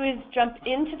going to do is jump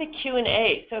into the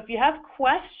Q&A. So if you have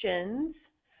questions,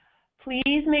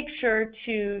 please make sure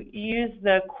to use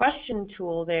the question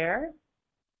tool there.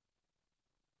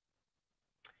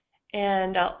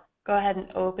 And I'll go ahead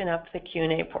and open up the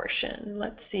Q&A portion.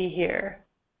 Let's see here.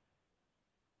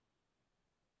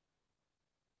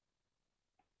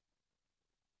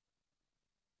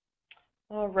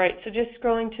 All right, so just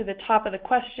scrolling to the top of the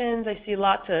questions, I see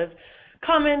lots of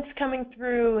comments coming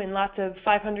through and lots of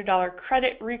 $500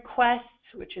 credit requests,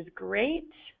 which is great.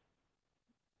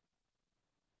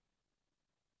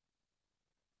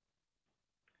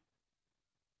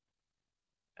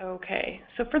 Okay,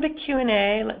 so for the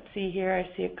Q&A, let's see here,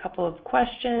 I see a couple of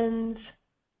questions.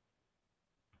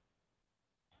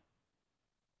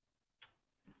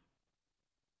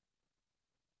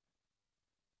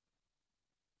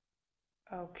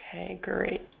 Okay,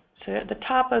 great. So at the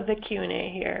top of the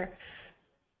Q&A here.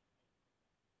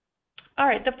 All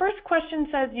right, the first question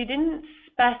says you didn't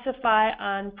specify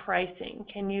on pricing.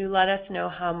 Can you let us know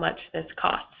how much this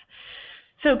costs?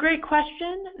 So great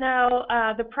question.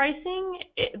 Now the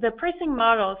pricing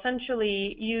model,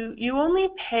 essentially you only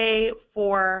pay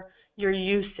for your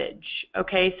usage,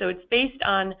 okay? So it's based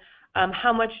on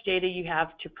how much data you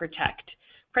have to protect.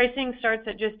 Pricing starts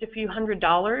at just a few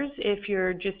 $100s if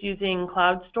you're just using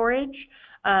cloud storage,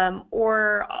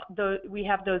 we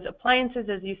have those appliances,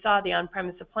 as you saw, the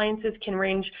on-premise appliances can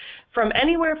range from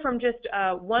anywhere from just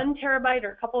 1 terabyte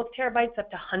or a couple of terabytes up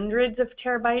to hundreds of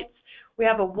terabytes. We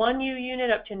have a 1U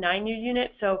unit up to 9U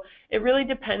unit, so it really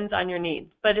depends on your needs.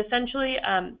 But essentially,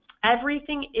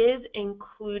 everything is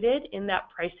included in that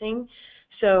pricing,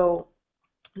 so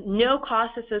no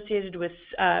cost associated with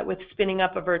spinning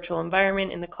up a virtual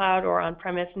environment in the cloud or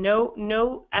on-premise,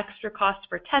 no extra cost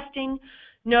for testing,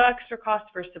 no extra cost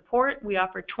for support. We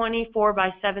offer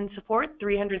 24/7 support,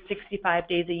 365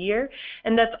 days a year,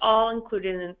 and that's all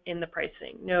included in the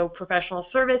pricing. No professional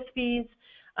service fees,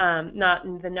 not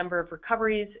in the number of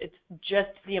recoveries, it's just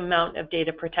the amount of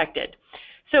data protected.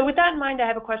 So with that in mind, I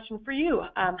have a question for you.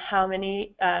 How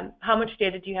much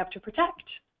data do you have to protect?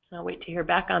 I'll wait to hear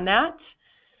back on that.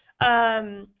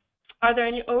 Are there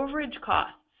any overage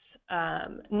costs?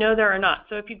 No, there are not.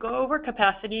 So if you go over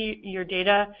capacity, your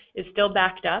data is still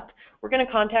backed up. We're going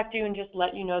to contact you and just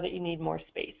let you know that you need more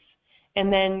space.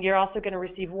 And then you're also going to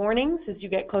receive warnings as you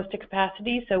get close to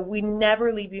capacity, so we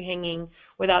never leave you hanging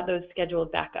without those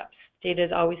scheduled backups. Data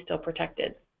is always still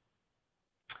protected.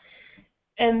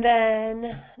 And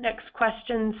then next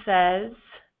question says,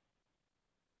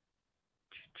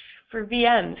 for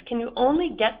VMs, can you only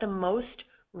get the most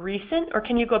recent, or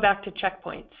can you go back to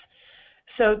checkpoints?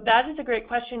 So that is a great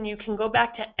question. You can go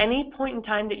back to any point in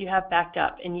time that you have backed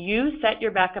up, and you set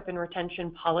your backup and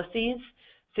retention policies,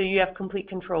 so you have complete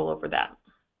control over that.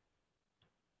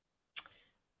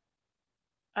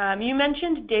 You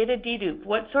mentioned data dedupe.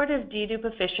 What sort of dedupe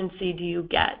efficiency do you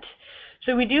get?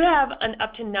 So we do have an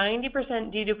up to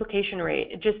 90% deduplication rate.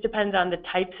 It just depends on the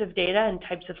types of data and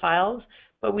types of files,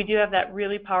 but we do have that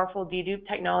really powerful dedupe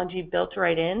technology built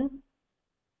right in.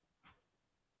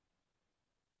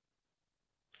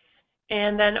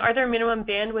 And then, are there minimum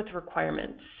bandwidth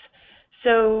requirements?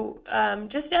 So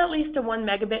just at least a 1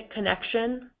 megabit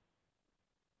connection.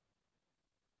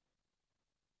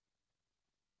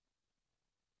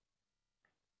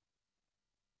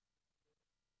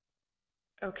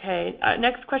 Okay,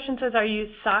 next question says, are you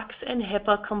SOX and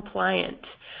HIPAA compliant?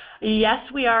 Yes,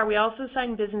 we are. We also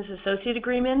sign business associate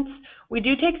agreements. We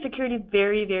do take security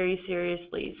very, very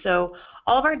seriously. So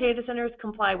all of our data centers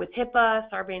comply with HIPAA,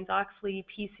 Sarbanes-Oxley,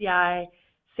 PCI,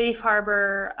 Safe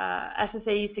Harbor,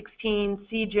 SSAE 16,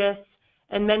 CGIS,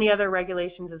 and many other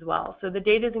regulations as well. So the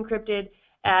data is encrypted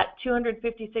at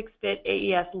 256-bit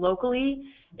AES locally.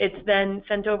 It's then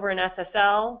sent over an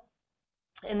SSL,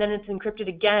 and then it's encrypted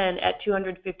again at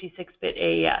 256-bit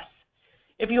AES.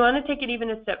 If you want to take it even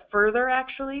a step further,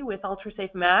 actually, with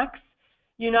UltraSafe Max,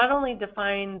 you not only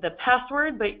define the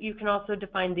password, but you can also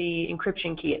define the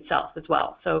encryption key itself as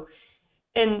well. So,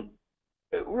 and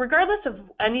regardless of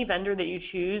any vendor that you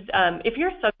choose, if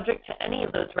you're subject to any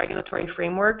of those regulatory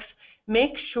frameworks,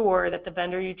 make sure that the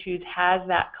vendor you choose has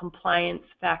that compliance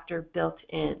factor built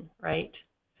in, right?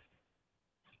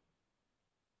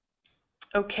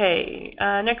 Okay,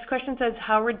 next question says,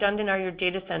 how redundant are your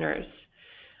data centers?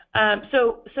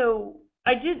 So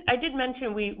I did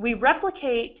mention we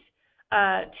replicate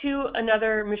to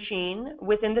another machine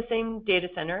within the same data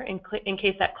center in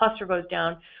case that cluster goes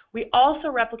down. We also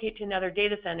replicate to another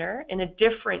data center in a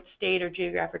different state or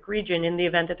geographic region in the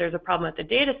event that there's a problem at the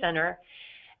data center.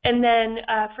 And then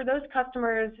for those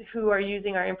customers who are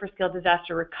using our Infrascale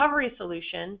disaster recovery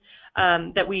solution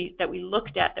that we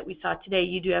looked at, that we saw today,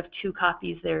 you do have 2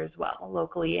 copies there as well,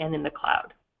 locally and in the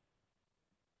cloud.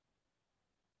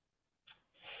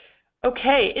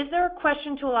 Okay, is there a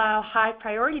question to allow high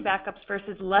priority backups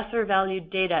versus lesser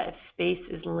valued data if space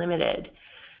is limited?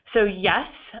 So yes,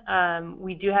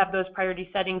 we do have those priority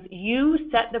settings.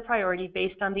 You set the priority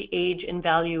based on the age and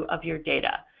value of your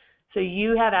data. So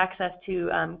you have access to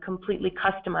completely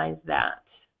customize that.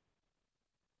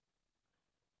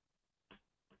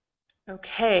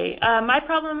 Okay, my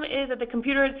problem is that the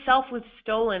computer itself was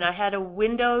stolen. I had a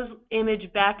Windows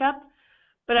image backup,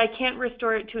 but I can't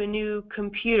restore it to a new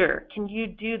computer. Can you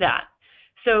do that?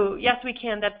 So yes, we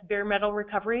can. That's bare metal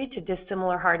recovery to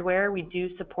dissimilar hardware. We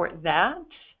do support that.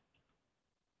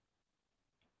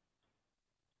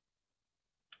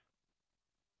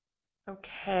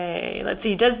 Okay, let's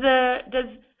see.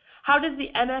 How does the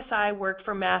MSI work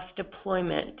for mass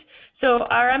deployment? So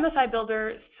our MSI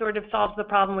builder sort of solves the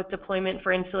problem with deployment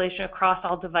for installation across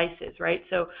all devices, right?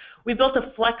 So we built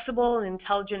a flexible and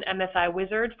intelligent MSI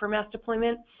wizard for mass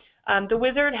deployment. The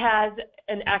wizard has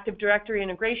an Active Directory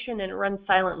integration and it runs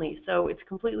silently, so it's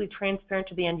completely transparent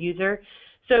to the end user.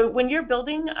 So when you're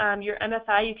building your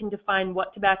MSI, you can define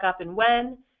what to back up and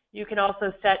when. You can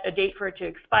also set a date for it to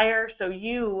expire, so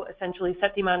you essentially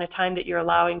set the amount of time that you're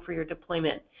allowing for your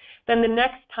deployment. Then the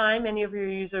next time any of your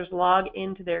users log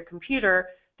into their computer,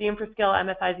 the Infrascale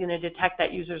MFI is going to detect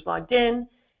that user's logged in.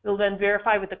 It'll then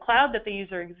verify with the cloud that the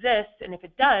user exists, and if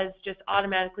it does, just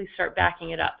automatically start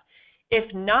backing it up.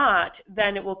 If not,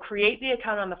 then it will create the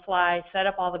account on the fly, set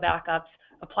up all the backups,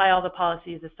 apply all the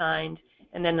policies assigned,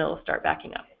 and then it'll start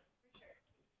backing up.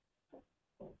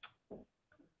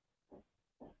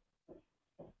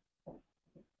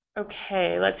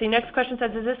 Okay, let's see. Next question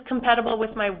says, is this compatible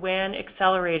with my WAN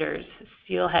accelerators?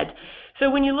 Steelhead. So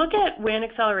when you look at WAN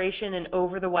acceleration and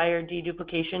over-the-wire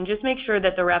deduplication, just make sure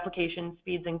that the replication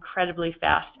speeds incredibly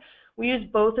fast. We use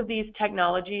both of these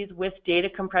technologies with data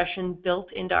compression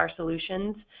built into our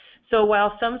solutions. So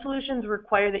while some solutions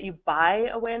require that you buy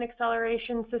a WAN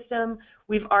acceleration system,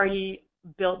 we've already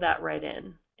built that right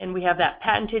in. And we have that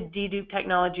patented dedupe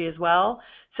technology as well,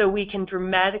 so we can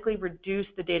dramatically reduce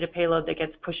the data payload that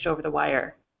gets pushed over the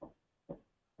wire.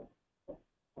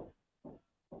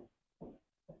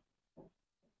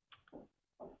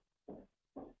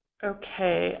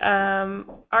 Okay,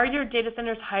 are your data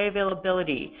centers high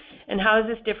availability? And how is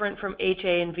this different from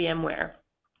HA and VMware?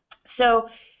 So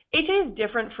HA is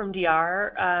different from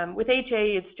DR. With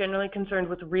HA, it's generally concerned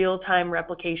with real-time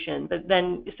replication. But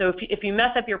then, so if you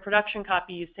mess up your production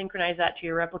copy, you synchronize that to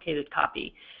your replicated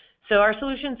copy. So our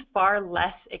solution's far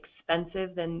less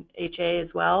expensive than HA as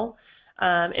well.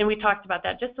 And we talked about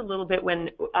that just a little bit when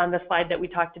on the slide that we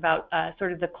talked about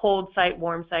sort of the cold site,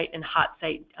 warm site, and hot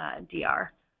site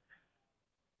DR.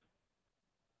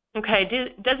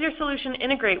 Okay, does your solution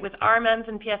integrate with RMMs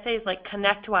and PSAs like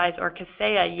ConnectWise or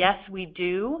Kaseya? Yes, we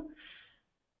do.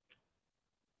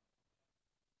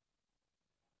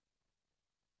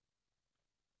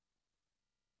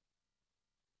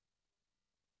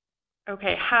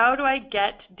 Okay, how do I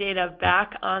get data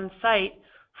back on site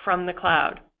from the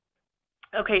cloud?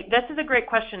 Okay, this is a great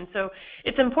question. So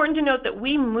it's important to note that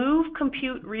we move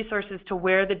compute resources to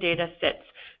where the data sits.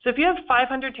 So if you have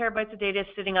 500 terabytes of data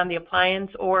sitting on the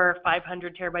appliance or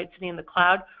 500 terabytes sitting in the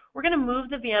cloud, we're going to move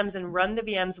the VMs and run the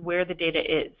VMs where the data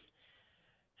is.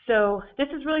 So this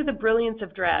is really the brilliance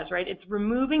of DRaaS, right? It's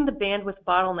removing the bandwidth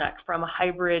bottleneck from a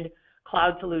hybrid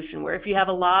cloud solution, where if you have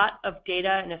a lot of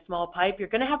data in a small pipe, you're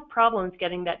going to have problems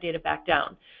getting that data back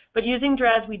down. But using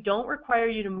DRaaS, we don't require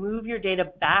you to move your data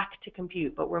back to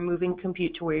compute, but we're moving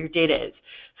compute to where your data is.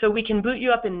 So we can boot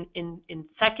you up in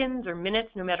seconds or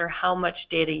minutes, no matter how much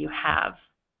data you have.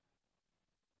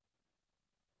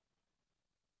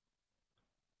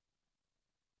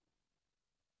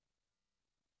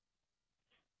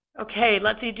 Okay,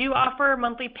 let's see, do you offer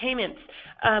monthly payments?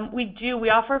 We do. We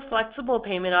offer flexible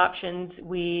payment options.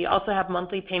 We also have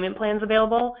monthly payment plans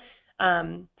available.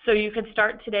 So you could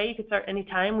start today, you could start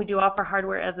anytime. We do offer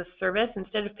hardware as a service.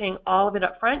 Instead of paying all of it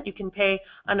up front, you can pay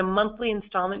on a monthly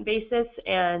installment basis,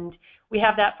 and we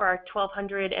have that for our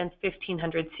 1200 and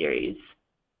 1500 series.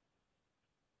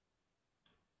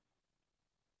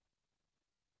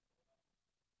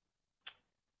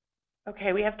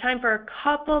 Okay, we have time for a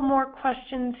couple more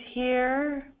questions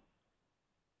here.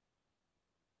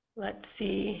 Let's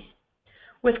see.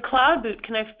 With Cloud Boot,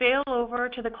 can I fail over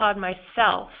to the cloud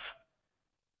myself?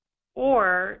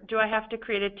 Or do I have to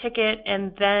create a ticket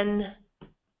and then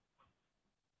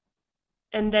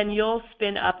you'll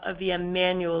spin up a VM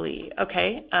manually?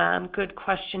 Okay, good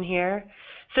question here.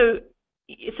 So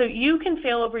you can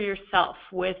fail over yourself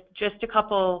with just a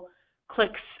couple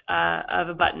clicks of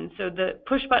a button. So the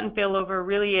push button failover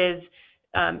really is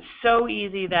so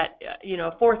easy that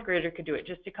a fourth grader could do it.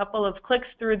 Just a couple of clicks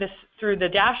through the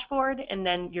dashboard, and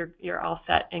then you're all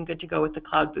set and good to go with the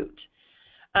Cloud Boot.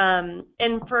 And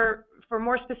for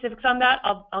more specifics on that,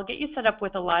 I'll get you set up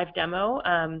with a live demo.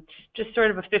 Just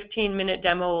sort of a 15-minute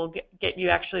demo will get you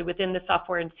actually within the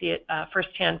software and see it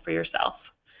firsthand for yourself.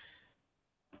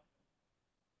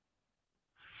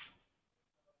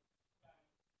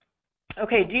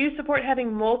 Okay, do you support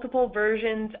having multiple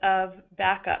versions of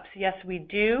backups? Yes, we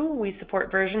do. We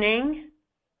support versioning.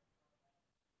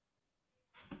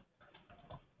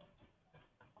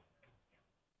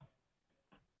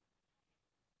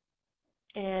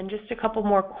 And just a couple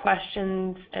more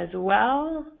questions as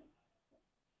well.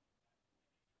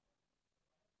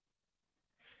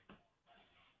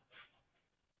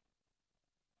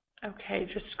 Okay,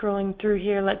 just scrolling through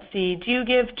here. Let's see. Do you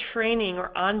give training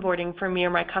or onboarding for me or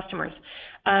my customers?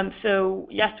 So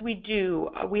yes, we do.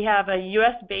 We have a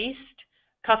US-based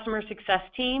customer success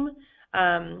team.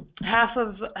 Half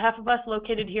of us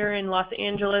located here in Los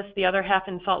Angeles, the other half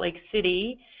in Salt Lake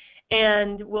City.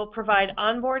 And we'll provide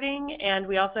onboarding, and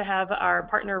we also have our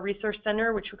Partner Resource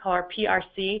Center, which we call our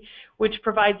PRC, which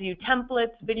provides you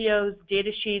templates, videos,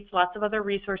 data sheets, lots of other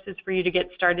resources for you to get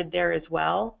started there as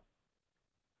well.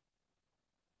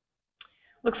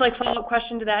 Looks like follow-up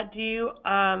question to that, do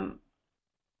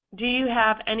you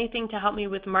have anything to help me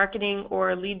with marketing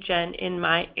or lead gen in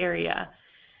my area?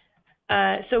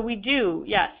 So we do,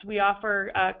 yes. We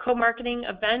offer co-marketing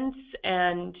events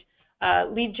and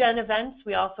lead gen events.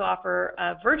 We also offer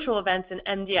virtual events and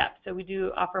MDF. So we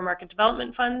do offer market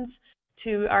development funds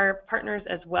to our partners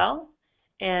as well.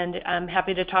 And I'm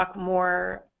happy to talk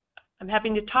more. I'm happy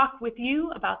to talk with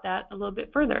you about that a little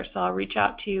bit further. So I'll reach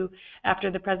out to you after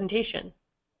the presentation.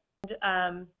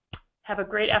 And, have a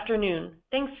great afternoon.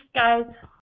 Thanks, guys.